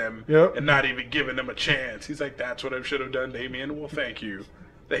crippled them Yep. and not even given them a chance. He's like, that's what I should have done, Damian. Well, thank you.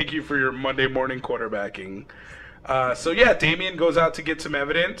 Thank you for your Monday morning quarterbacking. So, yeah, Damian goes out to get some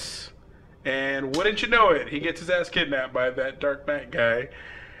evidence. And wouldn't you know it, he gets his ass kidnapped by that Dark Knight guy.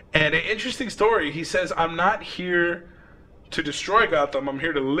 And an interesting story, he says, I'm not here to destroy Gotham. I'm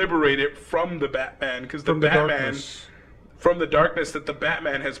here to liberate it from the Batman. Because the Batman... darkness. From the darkness that the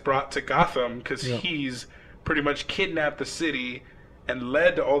Batman has brought to Gotham, because he's pretty much kidnapped the city and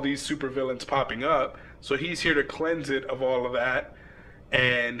led to all these supervillains popping up. So he's here to cleanse it of all of that.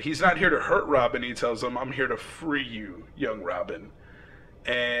 And he's not here to hurt Robin, he tells him. I'm here to free you, young Robin.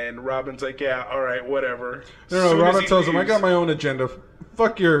 And Robin's like, yeah, all right, whatever. No, Soon as Robin he tells him, I leaves- got my own agenda.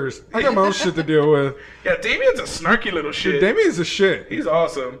 Fuck yours. I got my own shit to deal with. Yeah, Damian's a snarky little shit. Dude, Damian's a shit. He's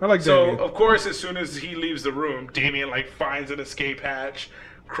awesome. I like So, Damian. of course, as soon as he leaves the room, Damian, like, finds an escape hatch,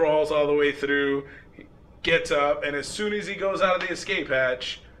 crawls all the way through, gets up, and as soon as he goes out of the escape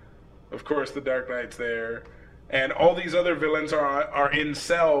hatch, of course, the Dark Knight's there. And all these other villains are in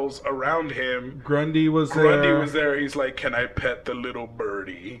cells around him. Grundy was Grundy there. was there. He's like, "Can I pet the little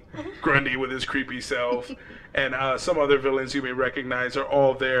birdie?" Grundy with his creepy self, and some other villains you may recognize are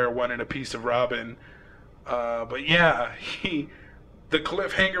all there, wanting a piece of Robin. But yeah, the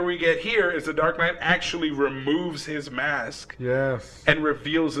cliffhanger we get here is the Dark Knight actually removes his mask Yes. and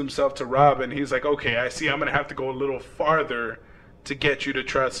reveals himself to Robin. He's like, "Okay, I see. I'm gonna have to go a little farther to get you to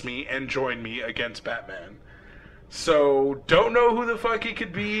trust me and join me against Batman." So, don't know who the fuck he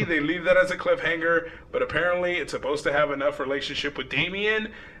could be. They leave that as a cliffhanger, but apparently it's supposed to have enough relationship with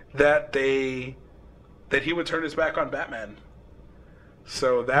Damian that he would turn his back on Batman.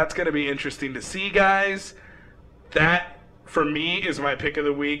 So that's going to be interesting to see, guys. That, for me, is my pick of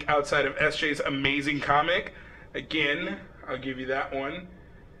the week outside of SJ's amazing comic. Again, I'll give you that one.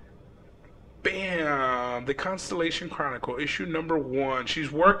 Bam! The Constellation Chronicle, issue number 1.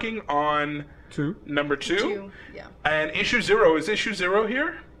 She's working on... 2. Number 2? Yeah. And issue 0. Is issue 0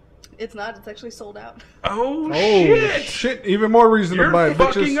 here? It's not. It's actually sold out. Oh, Oh, shit. Even more reason You're to buy it,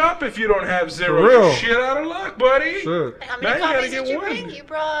 fucking bitches. up if you don't have 0. For real. You're shit out of luck, buddy. Shit. How Now many you gotta copies get did you one. bring? You I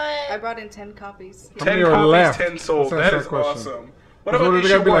brought... brought in 10 copies. 10 many are copies, left? 10 sold. Let's That ask is that question. awesome. What So about there issue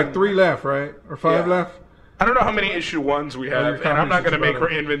gotta be 1? like 3 left, right? Or 5 Yeah. left? I don't know how many issue 1s we have, your and I'm not copies going to is make her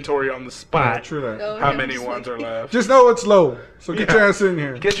better. inventory on the Yeah, spot. true that. Oh, How yeah. many ones are left? Just know it's low. So get Yeah. your ass in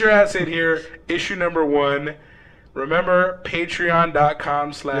here. Get your ass in here. Issue number 1. Remember, Yes.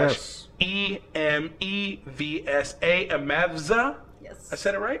 patreon.com/EMEVSA, Emevza. Yes. I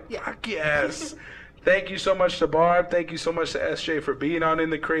said it right? Yeah. Fuck yes. Thank you so much to Barb. Thank you so much to SJ for being on In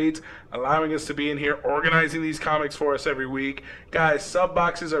the Crates, allowing us to be in here, organizing these comics for us every week. Guys, sub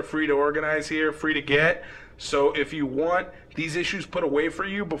boxes are free to organize here, free to get. So if you want these issues put away for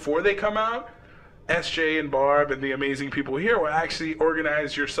you before they come out, SJ and Barb and the amazing people here will actually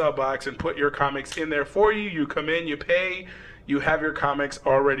organize your sub box and put your comics in there for you. You come in, you pay, you have your comics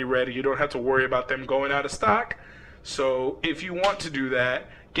already ready. You don't have to worry about them going out of stock. So if you want to do that,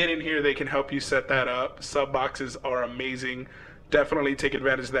 get in here. They can help you set that up. Sub boxes are amazing. Definitely take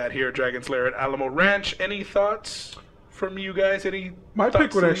advantage of that here at Dragon's Lair at Alamo Ranch. Any thoughts from you guys? Any My thoughts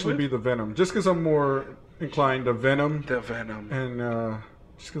pick would to leave actually with? be the Venom. Just because I'm more inclined to Venom. the Venom. And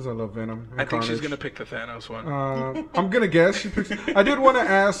just because I love Venom. And I think she's Carnage. gonna pick the Thanos one. I'm gonna guess she picks. I did want to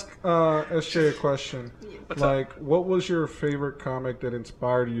ask SJ a question. What's like, what was your favorite comic that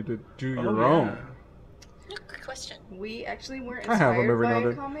inspired you to do your Oh, own? yeah. Good question. We actually weren't I have 'em inspired every by now a and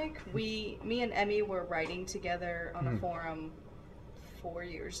then. comic. Me and Emmy were writing together on a forum 4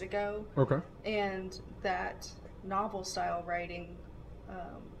 years ago, Okay. and that novel style writing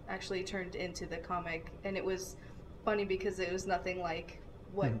actually turned into the comic. And it was funny because it was nothing like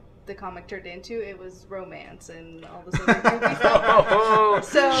what the comic turned into. It was romance and all this other goofy stuff. Oh,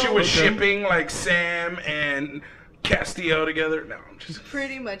 So- she was Okay. shipping like Sam and Castiel together. No, I'm just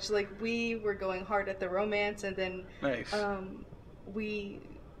Pretty much, like, we were going hard at the romance, and then nice. we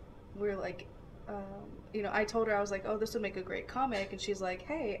were like, I told her, I was like, oh, this would make a great comic. And she's like,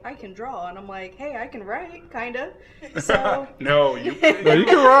 hey, I can draw. And I'm like, hey, I can write, kind of. So, No, No, you can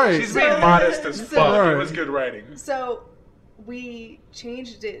write. she's being modest as So- fuck. Right. It was good writing. so we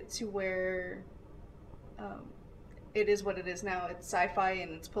changed it to where it is what it is now. It's sci-fi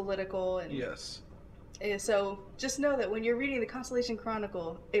and it's political. And Yes. so just know that when you're reading the Constellation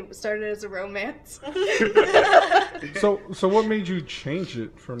Chronicle, it started as a romance. So what made you change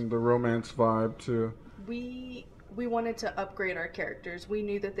it from the romance vibe to? we wanted to upgrade our characters. We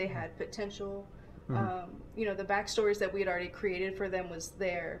knew that they had potential. The backstories that we had already created for them was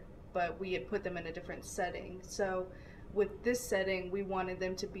there, but we had put them in a different setting. So with this setting, we wanted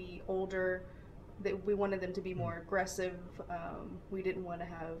them to be older. We wanted them to be more aggressive. We didn't want to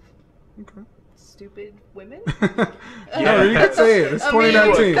have Okay. stupid women. No, you can say it. It's I mean-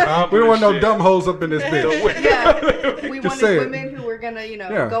 2019. We don't want no Shit. dumb hoes up in this bitch. Yeah, we Just say wanted it. women who were gonna,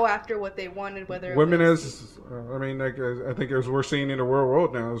 Yeah. go after what they wanted. Whether it Women was, I think as we're seeing in the real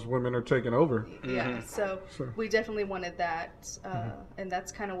world now, as women are taking over. yeah. So So- we definitely wanted that, and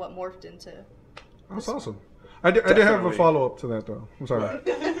that's kind of what morphed into. That's awesome. I did have a Definitely. follow up to that though. I'm sorry, What?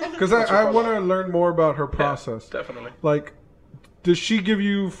 because I want to learn more about her process. Definitely. Like, does she give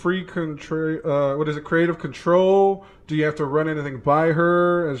you free control? What is it? Creative control? Do you have to run anything by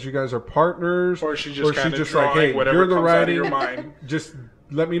her as you guys are partners? Or she just kind of like, drawing hey, whatever you're the comes out of writing. your mind. Just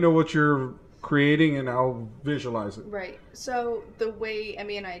let me know what you're creating, and I'll visualize it. Right. So the way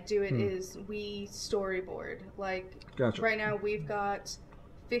Emmy and I do it is we storyboard. Like Gotcha. right now we've got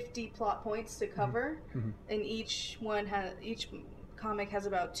 50 plot points to cover, and each comic has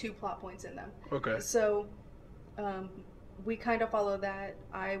about 2 plot points in them. Okay. So we kind of follow that.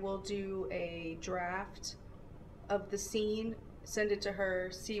 I will do a draft of the scene, send it to her,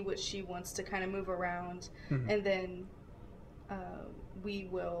 see what she wants to kind of move around, and then we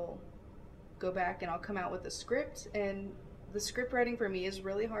will go back and I'll come out with a script. And the script writing for me is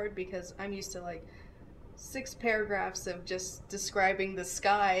really hard because I'm used to like 6 paragraphs of just describing the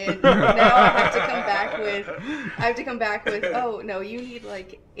sky, and now I have to come back with oh no, you need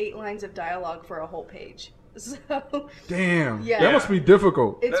like 8 lines of dialogue for a whole page. So Damn. Yeah. That must be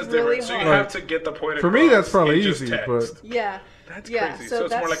difficult. it's That's really different. So you hard. have to get the point across. For me, that's probably in just easy, text. but- Yeah. That's Yeah, crazy. so So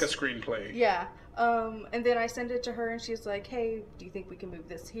it's more like a that's- screenplay. Yeah. And then I send it to her and she's like, hey, do you think we can move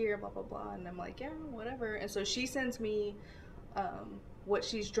this here? Blah, blah, blah. And I'm like, yeah, whatever. And so she sends me what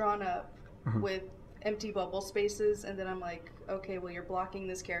she's drawn up with empty bubble spaces. And then I'm like, okay, well, you're blocking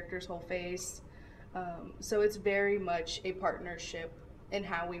this character's whole face. So it's very much a partnership in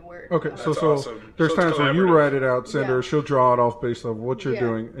how we work. Okay, That's so awesome. there's So it's times when you collaborative. write it out, send Yeah. her, she'll draw it off based on what you're Yeah.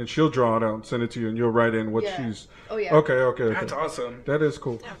 doing, and she'll draw it out and send it to you, and you'll write in what Yeah. she's. Oh, yeah. Okay. That's awesome. That is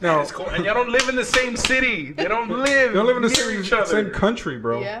cool. That Now, is cool. And y'all don't live in the same city. They don't live. they don't live in the near same, each other. same country,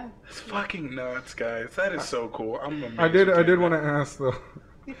 bro. Yeah. It's fucking nuts, guys. That is so cool. I'm amazed. I did you did want to that. ask though.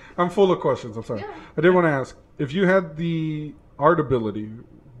 I'm full of questions. I'm sorry. Yeah. I did want to ask if you had the art ability,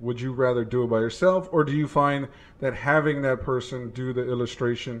 would you rather do it by yourself, or do you find that having that person do the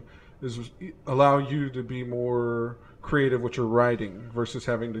illustration is allow you to be more creative with your writing versus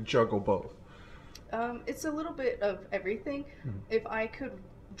having to juggle both? It's a little bit of everything. If I could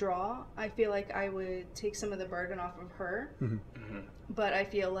draw, I feel like I would take some of the burden off of her. But I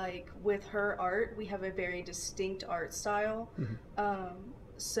feel like with her art, we have a very distinct art style.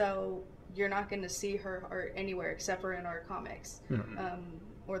 So you're not going to see her art anywhere except for in our comics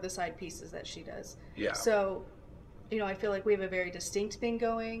or the side pieces that she does. Yeah. So, I feel like we have a very distinct thing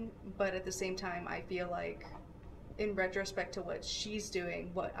going, but at the same time, I feel like in retrospect to what she's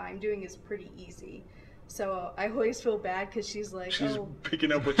doing, what I'm doing is pretty easy. So I always feel bad because she's like, She's oh,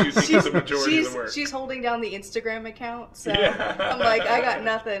 picking up what you think is the majority of the work. she's holding down the Instagram account. So Yeah. I'm like, I got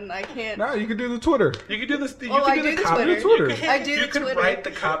nothing. I can't. Now you can do the Twitter. You can do this. You Oh, can I do do the the copy. Twitter. You can, I do you the can Twitter. write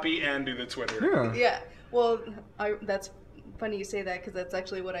the copy and do the Twitter. Yeah. Yeah. Well, that's funny you say that because that's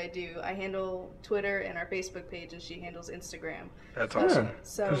actually what I do. I handle Twitter and our Facebook page, and she handles Instagram. That's Yeah. awesome.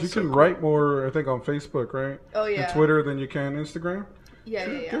 So, Because you So can cool. write more, I think, on Facebook, right? oh yeah, And Twitter than you can Instagram. yeah.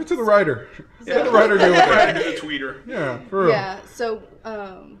 Give it to the writer. Yeah. Let the writer do Write it. it to the tweeter. Yeah, for real. Yeah. So,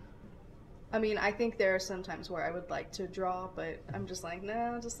 I mean, I think there are some times where I would like to draw, but I'm just like,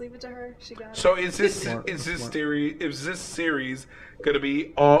 no, just leave it to her. She got it. So is this Smart, is this smart. series gonna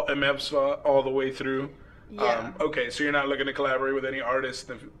be all MFSFA all the way through? Yeah. Okay, so you're not looking to collaborate with any artists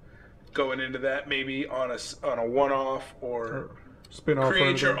going into that, maybe on a one-off or Spin off.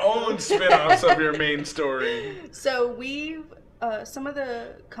 create your own spin-offs of your main story. So we've some of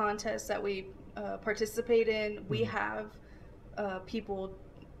the contests that we participate in, we have people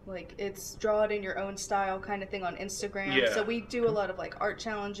like it's draw it in your own style kind of thing on Instagram. Yeah. So we do a lot of like art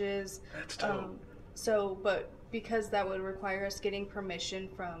challenges. That's dope. So, but because that would require us getting permission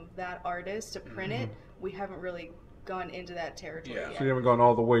from that artist to print it, we haven't really gone into that territory Yeah. yet. So you haven't gone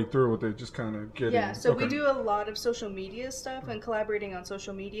all the way through with it, just kind of getting. Yeah, so we okay. do a lot of social media stuff and collaborating on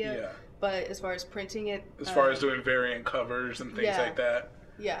social media. Yeah. But as far as printing it, As far as doing variant covers and things yeah. like that.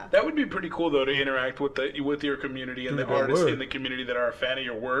 yeah, That would be pretty cool though to interact with your community and Dude, the that artists would. in the community that are a fan of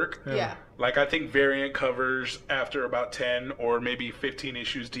your work. yeah, Like I think variant covers after about 10 or maybe 15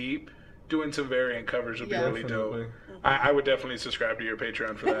 issues deep, doing some variant covers would Yeah. be really Definitely. dope. I would definitely subscribe to your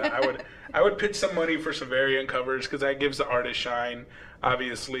Patreon for that. I would pitch some money for some variant covers because that gives the artist shine.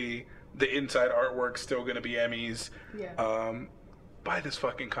 Obviously, the inside artwork's still going to be Emmys. yeah. Buy this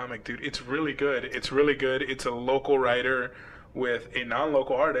fucking comic, dude. It's really good. It's really good. It's a local writer with a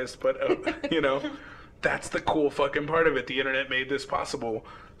non-local artist, but you know, that's the cool fucking part of it. The internet made this possible.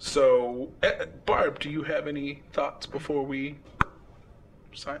 So, Barb, do you have any thoughts before we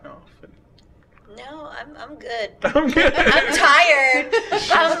sign off? No, I'm good. I'm good. I'm tired.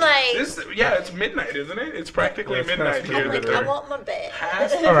 I'm like, Yeah, it's midnight, isn't it? It's practically Yeah, it's midnight past here. I'm like, that I they're- want my bed.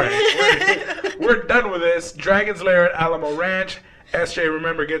 All right, we're done with this. Dragon's Lair at Alamo Ranch. SJ,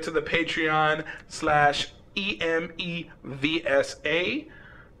 remember, get to the Patreon /EMEVSA.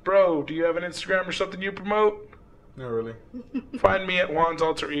 Bro, do you have an Instagram or something you promote? Not really. Find me at Juan's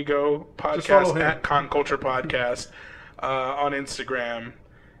Alter Ego Just follow Podcast him. at Con Culture Podcast on Instagram.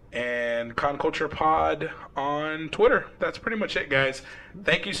 And Con Culture Pod on Twitter. That's pretty much it, guys.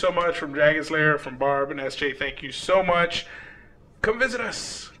 Thank you so much from Dragon's Lair, from Barb and SJ. Thank you so much. Come visit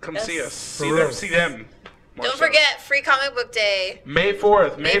us. Come Yes. see us. See For them. real. See them. More Don't so. forget, Free Comic Book Day. May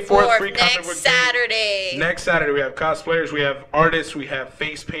 4th. May 4th, free comic next book Saturday. day. Next Saturday. We have cosplayers, we have artists, we have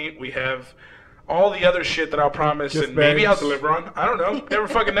face paint, we have all the other shit that I'll promise Gift and maybe I'll bags. deliver on. I don't know. Never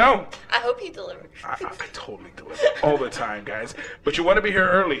fucking know. I hope he delivers. I totally deliver all the time, guys. But you want to be here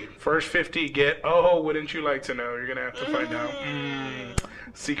early. First 50 get, oh, wouldn't you like to know? You're going to have to find out.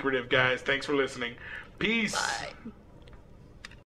 Secretive, guys. Thanks for listening. Peace. Bye.